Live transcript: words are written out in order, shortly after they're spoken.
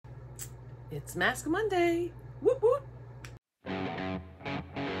It's Mask Monday. Whoop whoop.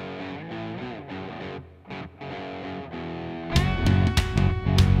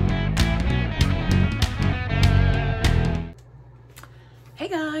 Hey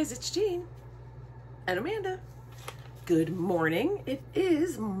guys, it's Jean and Amanda. Good morning. It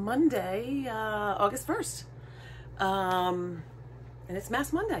is Monday, August 1st. And it's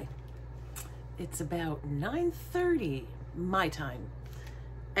Mask Monday. It's about 9:30 my time,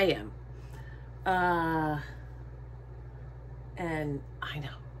 a.m. And I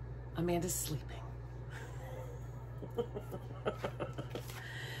know, Amanda's sleeping.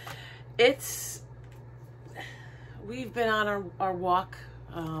 We've been on our walk.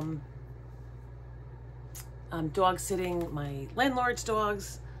 I'm dog sitting my landlord's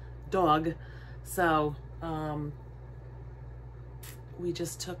dog. So, we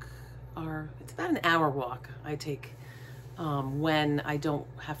just took it's about an hour walk I take when I don't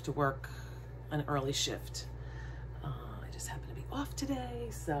have to work an early shift. I just happen to be off today,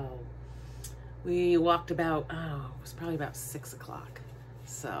 so we walked about, it was probably about 6 o'clock.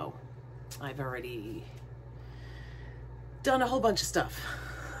 So I've already done a whole bunch of stuff.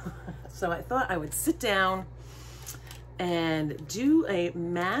 So I thought I would sit down and do a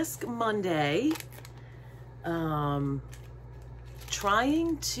Mask Monday,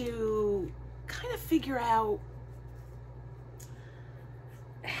 trying to kind of figure out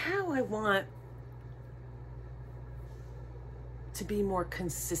how I want to be more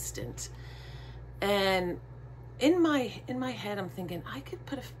consistent. And in my head, I'm thinking I could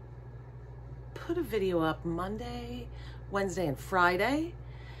put a video up Monday, Wednesday, and Friday.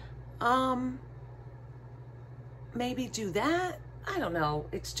 Maybe do that. I don't know.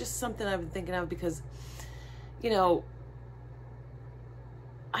 It's just something I've been thinking of because, you know,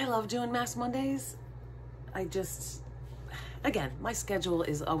 I love doing Mask Mondays. Again, my schedule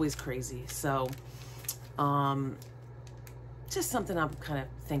is always crazy. So, just something I'm kind of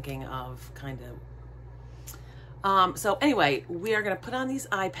thinking of, so anyway, we are going to put on these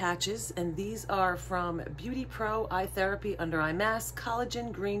eye patches, and these are from Beauty Pro Eye Therapy Under Eye Mask,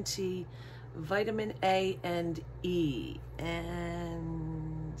 Collagen, Green Tea, Vitamin A and E.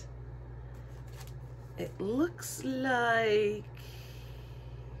 And it looks like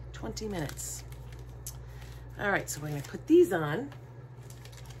 20 minutes. All right, so we're going to put these on.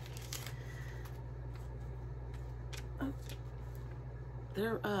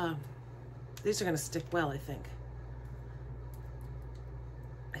 Oh, these are going to stick well, I think.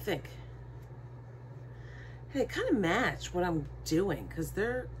 Hey, kind of match what I'm doing because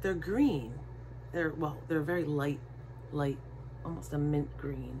they're green. They're very light, almost a mint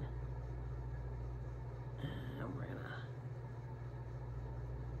green. And we're gonna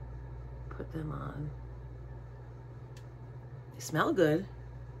put them on. They smell good.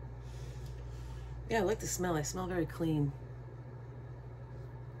 Yeah, I like the smell. They smell very clean.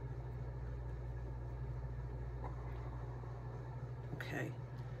 Okay.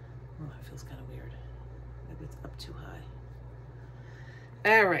 Oh, that feels kind of weird. Maybe it's up too high.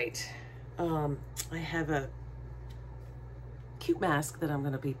 All right. I have a cute mask that I'm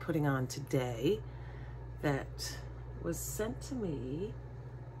going to be putting on today that was sent to me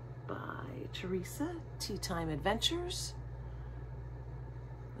by Teresa, Tea Time Adventures.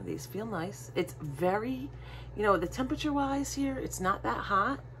 These feel nice. It's very, you know, the temperature wise here, it's not that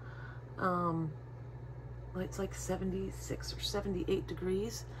hot. It's like 76 or 78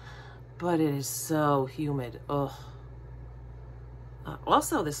 degrees, but it is so humid. Ugh.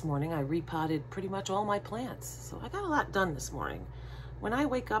 Also this morning, I repotted pretty much all my plants. So I got a lot done this morning. When I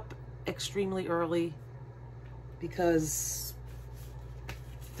wake up extremely early, because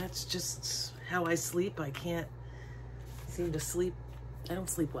that's just how I sleep. I can't seem to sleep. I don't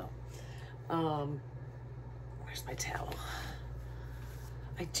sleep well. Where's my towel?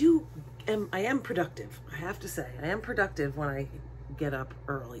 I am productive. I have to say, I am productive when I get up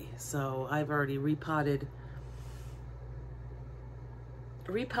early. So I've already repotted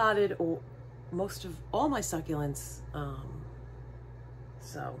most of all my succulents.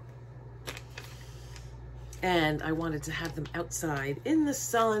 And I wanted to have them outside in the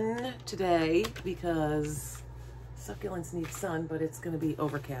sun today because succulents need sun, but it's going to be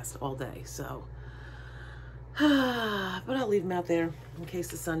overcast all day. So, but I'll leave them out there in case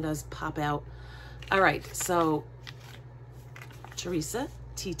the sun does pop out. All right. So Teresa,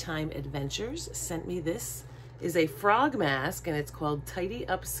 Tea Time Adventures, sent me this. Is a frog mask, and it's called Tidy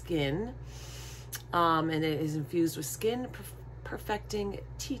Up Skin. And it is infused with skin perfecting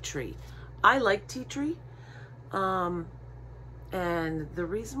tea tree. I like tea tree. And the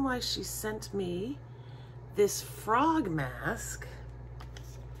reason why she sent me this frog mask,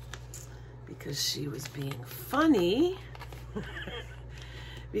 because she was being funny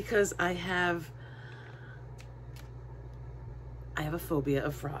because I have a phobia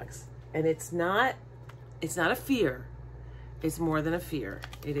of frogs, and it's not a fear. It's more than a fear.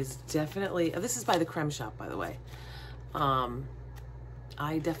 It is definitely, this is by the Creme Shop, by the way.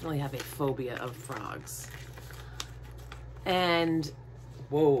 I definitely have a phobia of frogs. And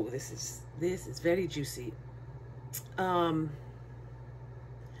whoa, this is very juicy. And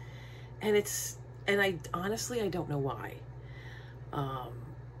I honestly, I don't know why. I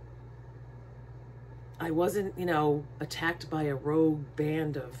wasn't, you know, attacked by a rogue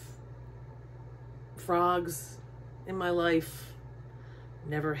band of frogs in my life.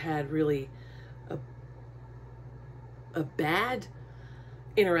 Never had really a bad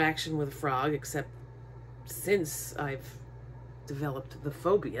interaction with a frog, except since I've developed the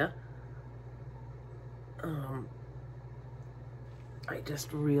phobia. I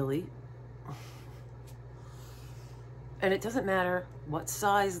just really, and it doesn't matter what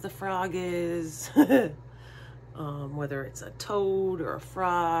size the frog is, whether it's a toad or a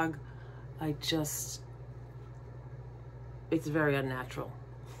frog, it's very unnatural.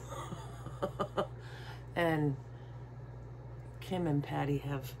 And Kim and Patty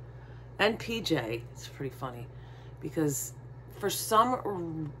have, and PJ, it's pretty funny, because for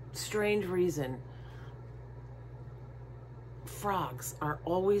some strange reason, frogs are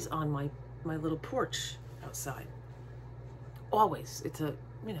always on my little porch outside. Always. It's a,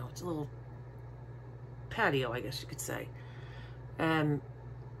 you know, it's a little patio, I guess you could say. And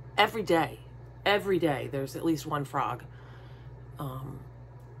every day, there's at least one frog.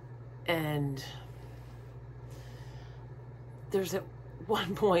 And there's at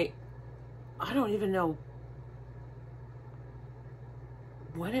one point, I don't even know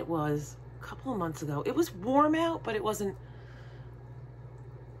when it was, a couple of months ago. It was warm out, but it wasn't,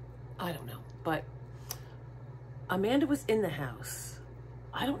 I don't know. But Amanda was in the house.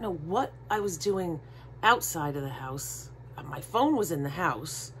 I don't know what I was doing outside of the house. My phone was in the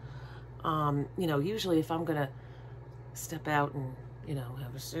house. You know, usually if I'm gonna step out and, you know,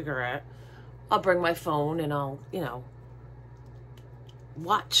 have a cigarette, I'll bring my phone and I'll, you know,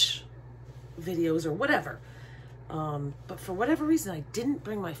 watch videos or whatever. But for whatever reason, I didn't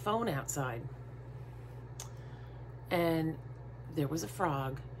bring my phone outside. And there was a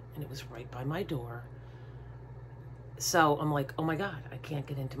frog, and it was right by my door. So I'm like, oh my God, I can't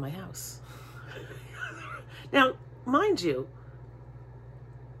get into my house. Now, mind you,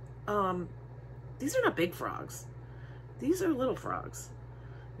 these are not big frogs. These are little frogs.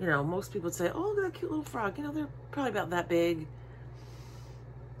 You know, most people would say, oh, look at that cute little frog. You know, they're probably about that big.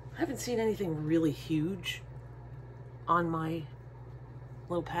 I haven't seen anything really huge on my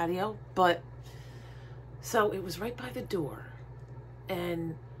little patio, but so it was right by the door,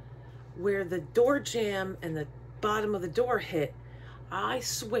 and where the door jamb and the bottom of the door hit, I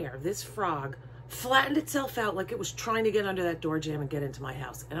swear this frog flattened itself out like it was trying to get under that door jamb and get into my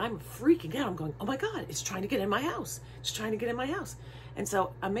house. And I'm freaking out. I'm going, oh my God, it's trying to get in my house. It's trying to get in my house. And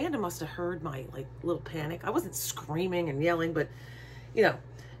so Amanda must have heard my like little panic. I wasn't screaming and yelling, but you know,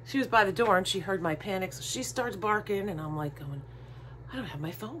 she was by the door and she heard my panic. So she starts barking and I'm like going, I don't have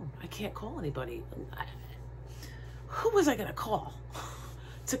my phone. I can't call anybody. Who was I going to call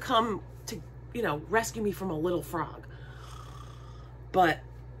to come to, you know, rescue me from a little frog? But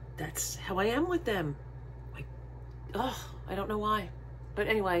that's how I am with them. Like, oh, I don't know why. But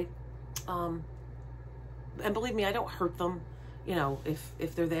anyway, and believe me, I don't hurt them. You know,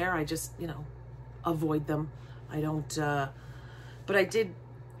 if they're there, I just, you know, avoid them. I don't, but I did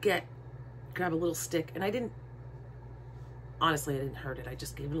grab a little stick, and I didn't, honestly, I didn't hurt it. I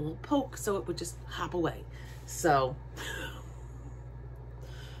just gave it a little poke so it would just hop away. So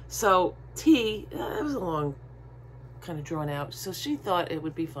T, it was a long, kind of drawn out. So she thought it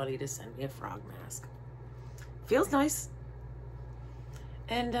would be funny to send me a frog mask. Feels nice.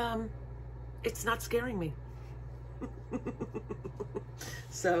 And it's not scaring me.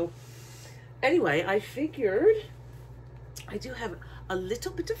 So anyway, I figured I do have a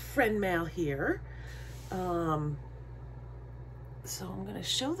little bit of friend mail here. So I'm going to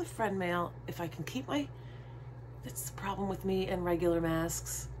show the friend mail if I can keep my, that's the problem with me and regular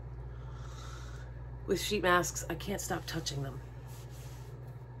masks. With sheet masks, I can't stop touching them.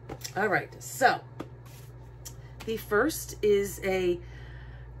 All right, so the first is a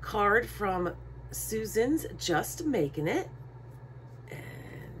card from Susan's Just Making It. And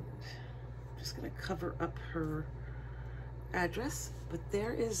I'm just going to cover up her address. But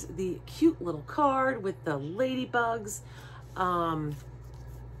there is the cute little card with the ladybugs. That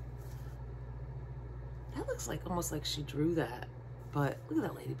looks like almost like she drew that. But look at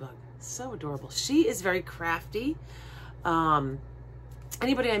that ladybug. So adorable. She is very crafty.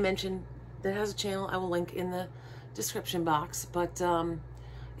 Anybody I mentioned that has a channel, I will link in the description box. But I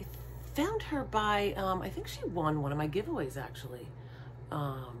found her by, I think she won one of my giveaways, actually.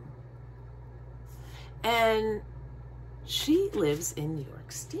 And she lives in New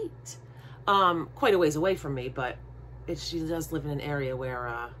York State. Quite a ways away from me, but she does live in an area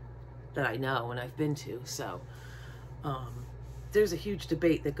where that I know and I've been to. So there's a huge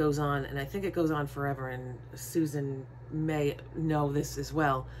debate that goes on, and I think it goes on forever, and Susan may know this as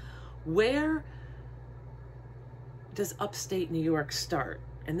well. Where does upstate New York start?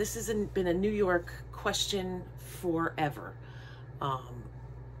 And this has been a New York question forever.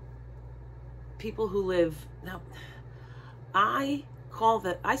 People who live, now I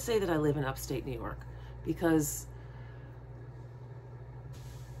say that I live in upstate New York because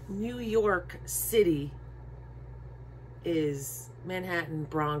New York City is Manhattan,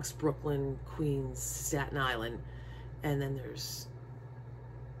 Bronx, Brooklyn, Queens, Staten Island, and then there's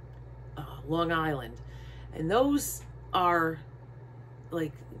Long Island, and those are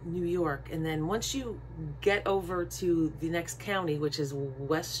like New York. And then once you get over to the next county, which is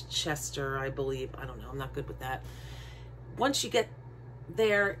Westchester, I believe, I don't know, I'm not good with that. Once you get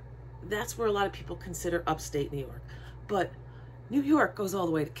there, that's where a lot of people consider upstate New York. But New York goes all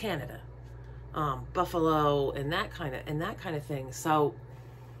the way to Canada, Buffalo, and that kind of thing. So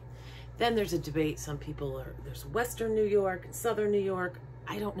then there's a debate. Some people are, there's Western New York and Southern New York.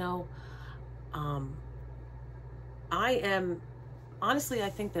 I don't know. Honestly, I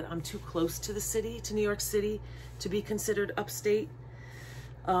think that I'm too close to the city, to New York City, to be considered upstate.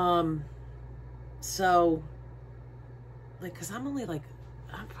 So, like, cause I'm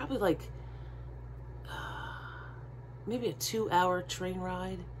probably like, maybe a 2-hour train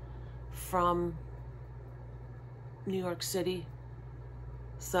ride from New York City.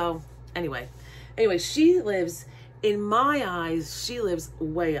 So anyway, she lives, in my eyes, she lives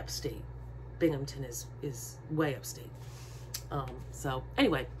way upstate. Binghamton is way upstate. So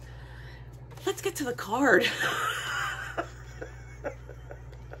anyway, let's get to the card.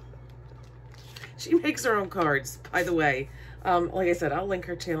 She makes her own cards, by the way. Like I said, I'll link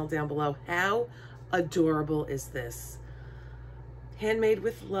her channel down below. How adorable is this? Handmade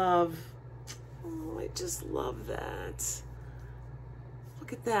with love. Oh, I just love that.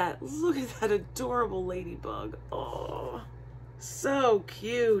 Look at that. Look at that adorable ladybug. Oh, so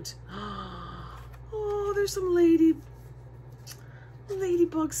cute. Oh, there's some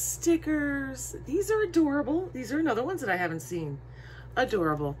ladybug stickers. These are adorable. These are another ones that I haven't seen.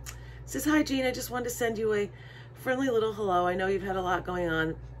 Adorable. It says, hi, Jean. I just wanted to send you a friendly little hello. I know you've had a lot going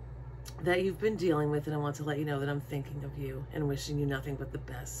on that you've been dealing with, and I want to let you know that I'm thinking of you and wishing you nothing but the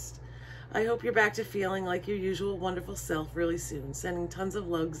best. I hope you're back to feeling like your usual wonderful self really soon. Sending tons of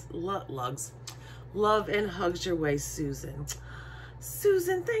love and hugs your way, Susan.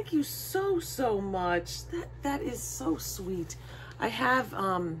 Susan, thank you so much. That is so sweet. I have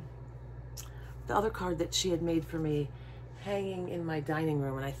the other card that she had made for me hanging in my dining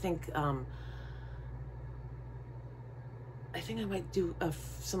room, and I think I might do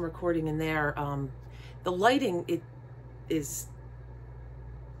some recording in there. The lighting, it's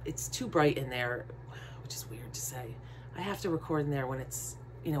too bright in there, which is weird to say. I have to record in there when it's,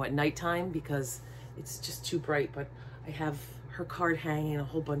 at nighttime, because it's just too bright. But I have her card hanging and a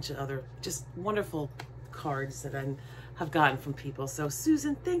whole bunch of other just wonderful cards that I have gotten from people. So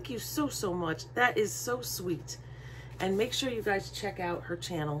Susan, thank you so much. That is so sweet. And make sure you guys check out her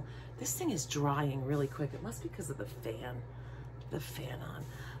channel. This thing is drying really quick. It must be because of the fan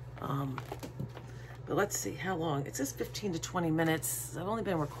on. But let's see how long. It says 15 to 20 minutes. I've only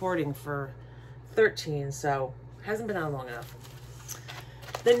been recording for 13, so it hasn't been on long enough.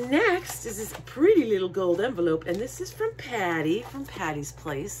 The next is this pretty little gold envelope, and this is from Patty, from Patty's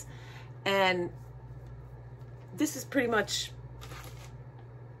Place. And this is pretty much,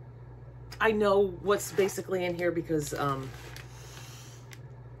 I know what's basically in here because,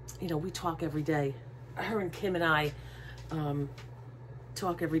 we talk every day. Her and Kim and I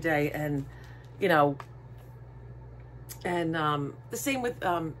talk every day, and the same with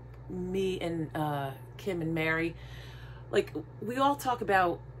me and Kim and Mary. Like, we all talk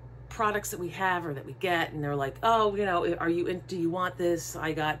about products that we have or that we get, and they're like, oh, do you want this?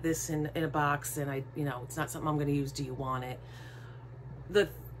 I got this in a box, and it's not something I'm going to use. Do you want it? The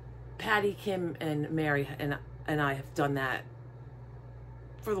Patty, Kim, and Mary and I have done that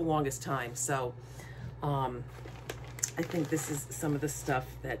for the longest time. So I think this is some of the stuff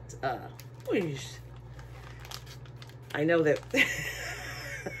that I know that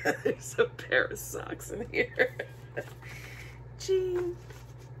there's a pair of socks in here. Jean.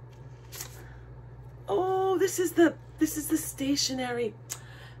 Oh, this is the stationery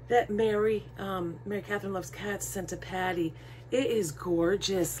that Mary Catherine Loves Cats sent to Patty. It is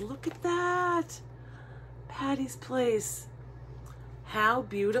gorgeous. Look at that. Patty's Place. How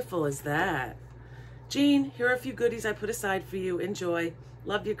beautiful is that? Jean, here are a few goodies I put aside for you. Enjoy.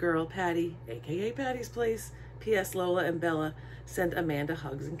 Love you, girl, Patty, aka Patty's Place. P.S. Lola and Bella send Amanda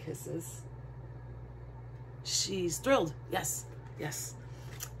hugs and kisses. She's thrilled. Yes, yes.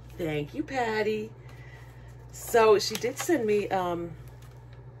 Thank you, Patty. So she did send me, oh,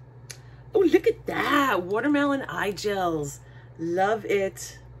 look at that. Watermelon eye gels. Love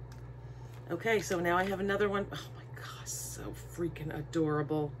it. Okay, so now I have another one. Oh my gosh, so freaking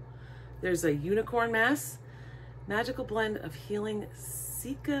adorable. There's a unicorn mask. Magical blend of healing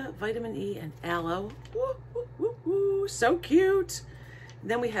Cica, vitamin E, and aloe. Woo, woo, woo, woo. So cute.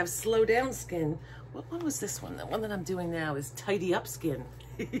 And then we have Slow Down Skin. What one was this one? The one that I'm doing now is Tidy Up Skin.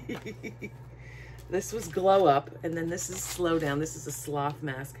 This was Glow Up, and then this is Slow Down. This is a sloth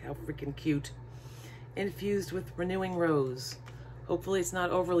mask. How freaking cute. Infused with renewing rose. Hopefully it's not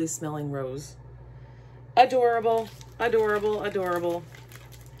overly smelling rose. Adorable, adorable, adorable.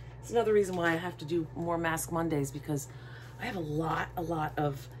 It's another reason why I have to do more Mask Mondays, because I have a lot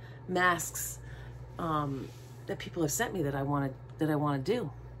of masks that people have sent me that I want to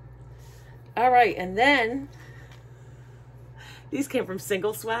do. All right, and then these came from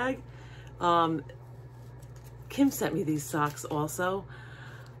Single Swag. Kim sent me these socks also.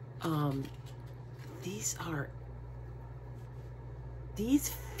 These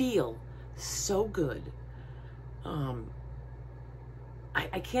feel so good. I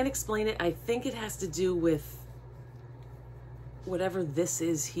can't explain it. I think it has to do with whatever this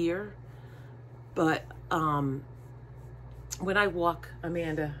is here. But when I walk,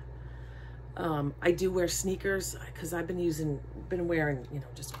 Amanda, I do wear sneakers because I've been wearing,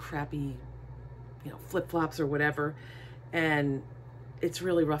 just crappy, flip-flops or whatever, and it's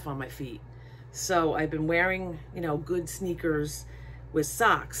really rough on my feet. So I've been wearing, good sneakers with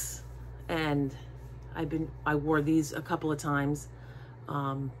socks, and I wore these a couple of times,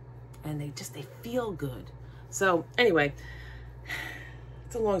 and they feel good. So anyway,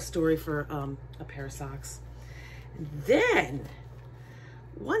 it's a long story for a pair of socks. And then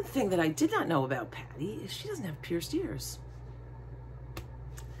one thing that I did not know about Patty is she doesn't have pierced ears.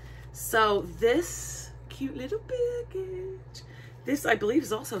 So this cute little package, this I believe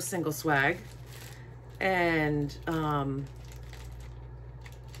is also Single Swag, and I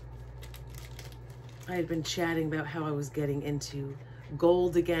had been chatting about how I was getting into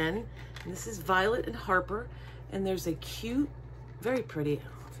gold again. And this is Violet and Harper, and there's a cute, very pretty,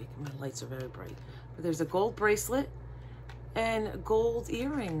 my lights are very bright, but there's a gold bracelet and gold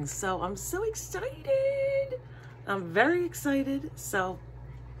earrings. So I'm so excited. I'm very excited. So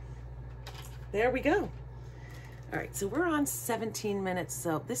there we go. All right, so we're on 17 minutes.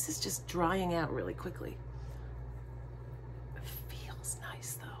 So this is just drying out really quickly. It feels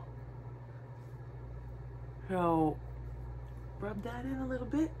nice though. So rub that in a little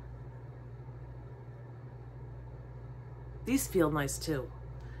bit. These feel nice too.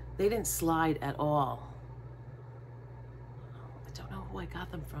 They didn't slide at all. I don't know who I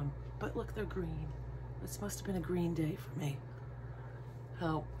got them from, but look, they're green. This must have been a green day for me.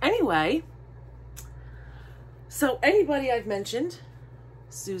 So anyway, so anybody I've mentioned,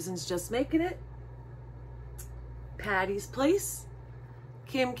 Susan's Just Making It, Patty's Place,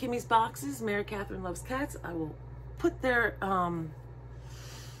 Kimmy's Boxes, Mary Catherine Loves Cats, I will put their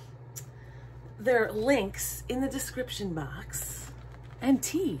links in the description box. And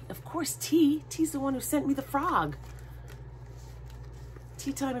T, of course, T's the one who sent me the frog.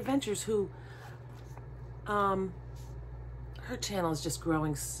 Tea Time Adventures, who, her channel is just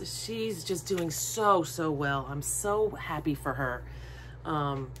growing. She's just doing so well. I'm so happy for her,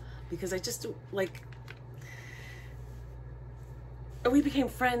 because I just we became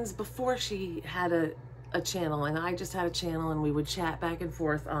friends before she had a channel, and I just had a channel, and we would chat back and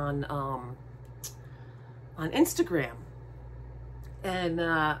forth on Instagram. And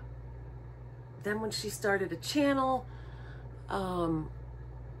then when she started a channel,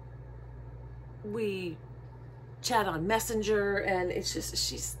 we chat on Messenger, and it's just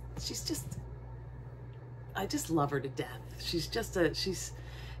she's just, I just love her to death. She's just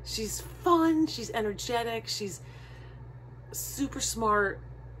she's fun, she's energetic, she's super smart.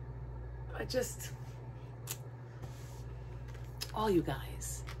 All you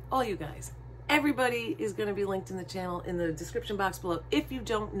guys, everybody is going to be linked in the channel, in the description box below. If you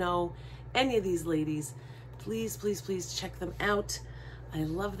don't know any of these ladies, please check them out. I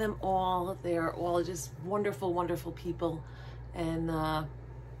love them all. They are all just wonderful people, And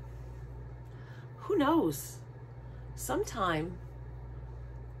who knows? Sometime,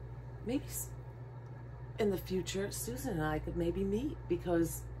 maybe in the future, Susan and I could maybe meet,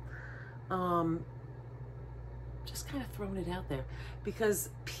 because just kind of throwing it out there, because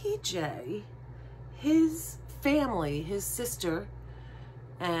PJ, his family, his sister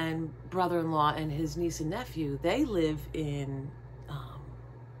and brother-in-law and his niece and nephew, they live in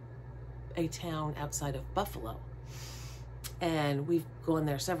a town outside of Buffalo, and we've gone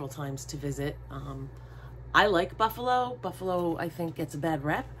there several times to visit. I like Buffalo. Buffalo, I think, gets a bad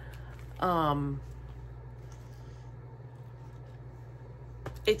rep.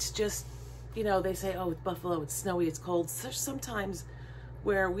 It's just, you know, they say, oh, it's Buffalo, it's snowy, it's cold. There's sometimes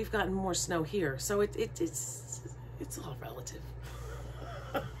where we've gotten more snow here, so it's all relative.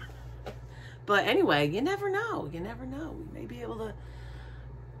 But anyway, you never know. You never know. We may be able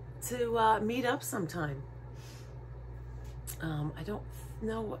to meet up sometime. I don't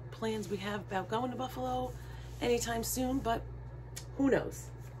know what plans we have about going to Buffalo anytime soon, but who knows?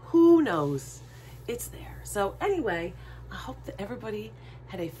 Who knows? It's there. So anyway, I hope that everybody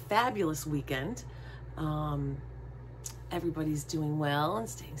had a fabulous weekend. Everybody's doing well and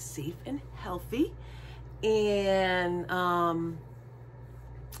staying safe and healthy. And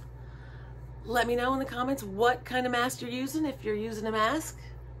let me know in the comments what kind of mask you're using, if you're using a mask.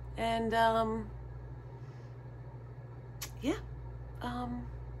 And yeah,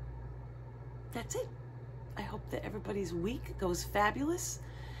 that's it. I hope that everybody's week goes fabulous.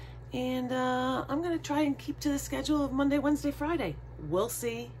 And I'm going to try and keep to the schedule of Monday, Wednesday, Friday. We'll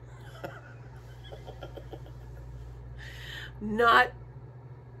see. Not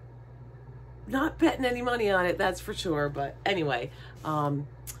betting any money on it, that's for sure. But anyway,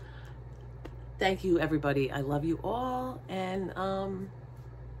 thank you, everybody. I love you all. And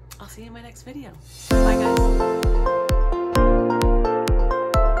I'll see you in my next video. Bye, guys.